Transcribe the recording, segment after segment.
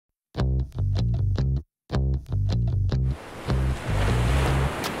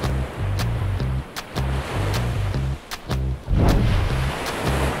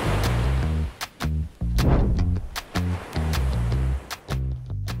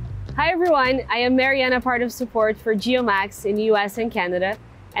Hi everyone, I am Mariana, part of support for GeoMax in US and Canada,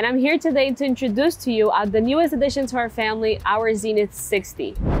 and I'm here today to introduce to you the newest addition to our family, our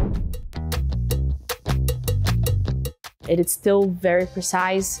Zenith60. It is still very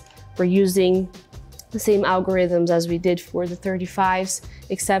precise. We're using the same algorithms as we did for the 35s,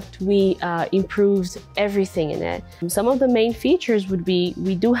 except we improved everything in it. Some of the main features would be,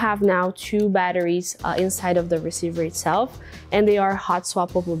 we do have now 2 batteries inside of the receiver itself, and they are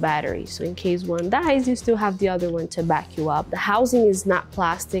hot-swappable batteries. So in case one dies, you still have the other one to back you up. The housing is not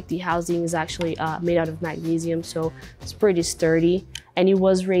plastic. The housing is actually made out of magnesium, so it's pretty sturdy. And it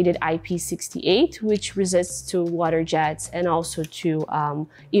was rated IP68, which resists to water jets and also to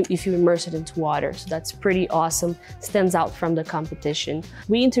if you immerse it into water. So that's pretty awesome, stands out from the competition.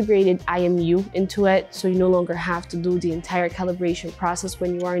 We integrated IMU into it, so you no longer have to do the entire calibration process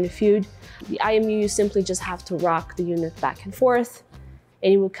when you are in the field. The IMU, you simply just have to rock the unit back and forth,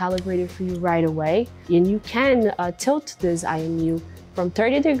 and it will calibrate it for you right away. And you can tilt this IMU from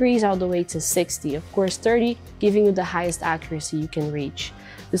 30 degrees all the way to 60. Of course, 30 giving you the highest accuracy you can reach.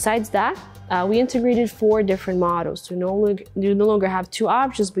 Besides that, we integrated 4 different models. So you no longer have 2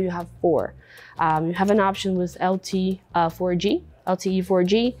 options, but you have 4. You have an option with LTE 4G.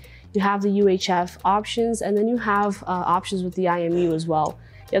 You have the UHF options, and then you have options with the IMU as well.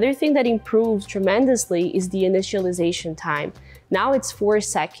 The other thing that improves tremendously is the initialization time. Now it's 4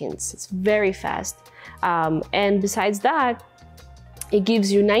 seconds. It's very fast. And besides that, it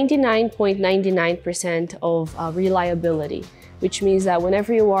gives you 99.99% of reliability, which means that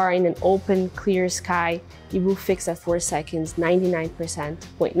whenever you are in an open, clear sky, you will fix at 4 seconds,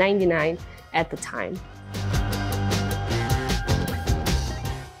 99.99 at the time.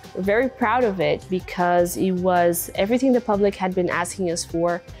 We're very proud of it because it was everything the public had been asking us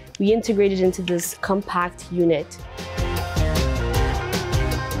for. We integrated into this compact unit.